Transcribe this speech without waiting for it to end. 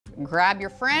Grab your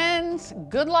friends,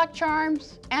 good luck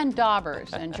charms, and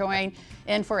daubers and join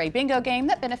in for a bingo game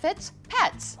that benefits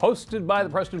pets. Hosted by the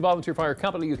Preston Volunteer Fire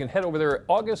Company, you can head over there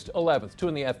August 11th, 2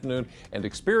 in the afternoon, and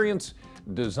experience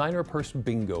Designer Purse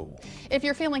Bingo. If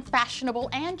you're feeling fashionable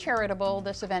and charitable,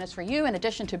 this event is for you. In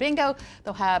addition to bingo,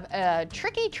 they'll have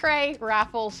tricky tray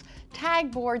raffles,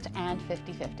 tag boards, and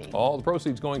 50-50. All the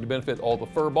proceeds going to benefit all the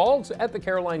fur balls at the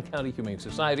Caroline County Humane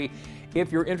Society.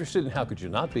 If you're interested, and how could you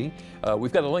not be,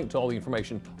 we've got a link to all the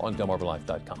information on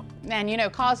DelmarvaLife.com. And you know,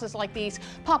 causes like these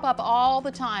pop up all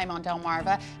the time on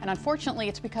Delmarva, and unfortunately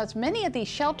it's because many of these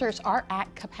shelters are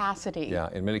at capacity. Yeah,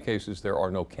 in many cases there are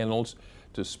no kennels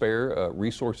to spare.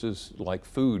 Resources like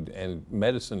food and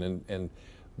medicine and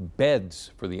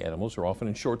beds for the animals are often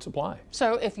in short supply.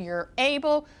 So if you're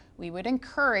able, we would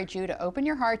encourage you to open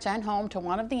your hearts and home to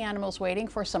one of the animals waiting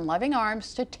for some loving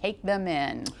arms to take them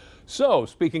in. So,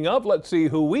 speaking of, let's see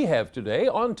who we have today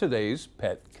on today's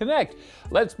Pet Connect.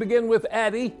 Let's begin with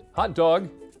Addie, hot dog.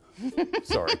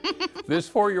 Sorry. This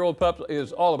 4-year-old pup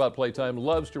is all about playtime,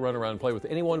 loves to run around and play with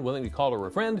anyone willing to call her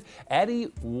a friend.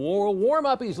 Addie will warm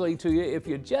up easily to you if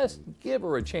you just give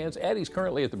her a chance. Addie's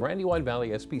currently at the Brandywine Valley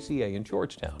SPCA in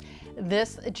Georgetown.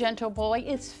 This gentle boy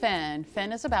is Finn.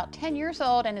 Finn is about 10 years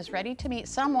old and is ready to meet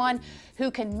someone who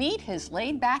can meet his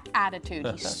laid-back attitude.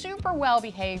 He's super well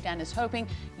behaved and is hoping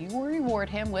you will reward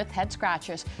him with head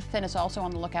scratches. Finn is also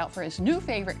on the lookout for his new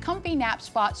favorite comfy nap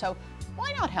spot, so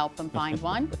why not help them find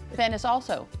one? Finn is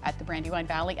also at the Brandywine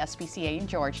Valley SPCA in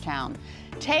Georgetown.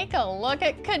 Take a look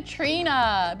at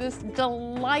Katrina. This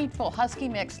delightful husky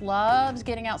mix loves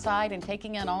getting outside and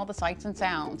taking in all the sights and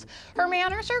sounds. Her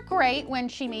manners are great when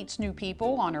she meets new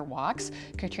people on her walks.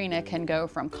 Katrina can go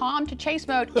from calm to chase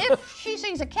mode if she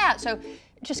sees a cat, so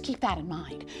just keep that in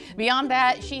mind. Beyond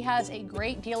that, she has a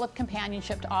great deal of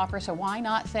companionship to offer, so why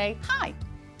not say hi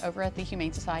over at the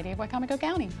Humane Society of Wicomico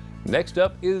County. Next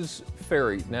up is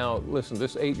Fairy. Now, listen,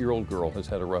 this 8-year-old girl has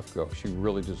had a rough go. She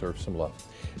really deserves some love.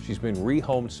 She's been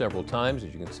rehomed several times.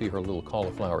 As you can see, her little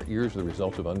cauliflower ears are the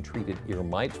result of untreated ear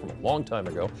mites from a long time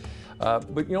ago.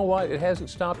 But you know what? It hasn't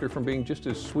stopped her from being just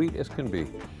as sweet as can be.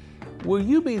 Will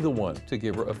you be the one to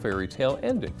give her a fairy tale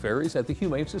ending? Fairy's at the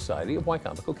Humane Society of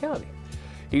Wicomico County.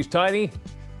 He's tiny,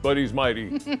 but he's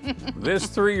mighty. This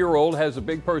 3-year-old has a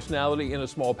big personality in a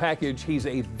small package. He's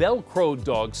a Velcro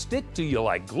dog, stick to you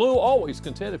like glue, always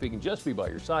content if he can just be by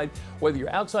your side. Whether you're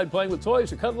outside playing with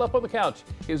toys or cuddled up on the couch,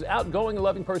 his outgoing and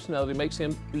loving personality makes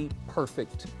him the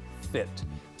perfect fit.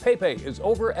 Pepe is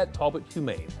over at Talbot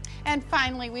Humane. And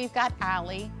finally, we've got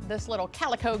Allie, this little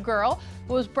calico girl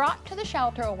who was brought to the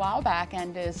shelter a while back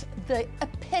and is the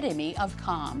epitome of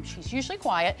calm. She's usually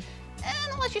quiet,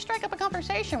 unless you strike up a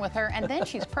conversation with her, and then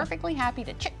she's perfectly happy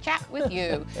to chit-chat with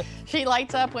you. She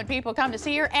lights up when people come to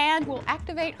see her and will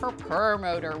activate her purr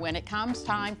motor when it comes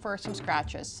time for some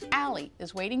scratches. Allie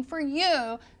is waiting for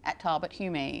you at Talbot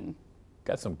Humane.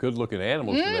 Got some good-looking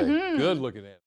animals today. Good-looking animals.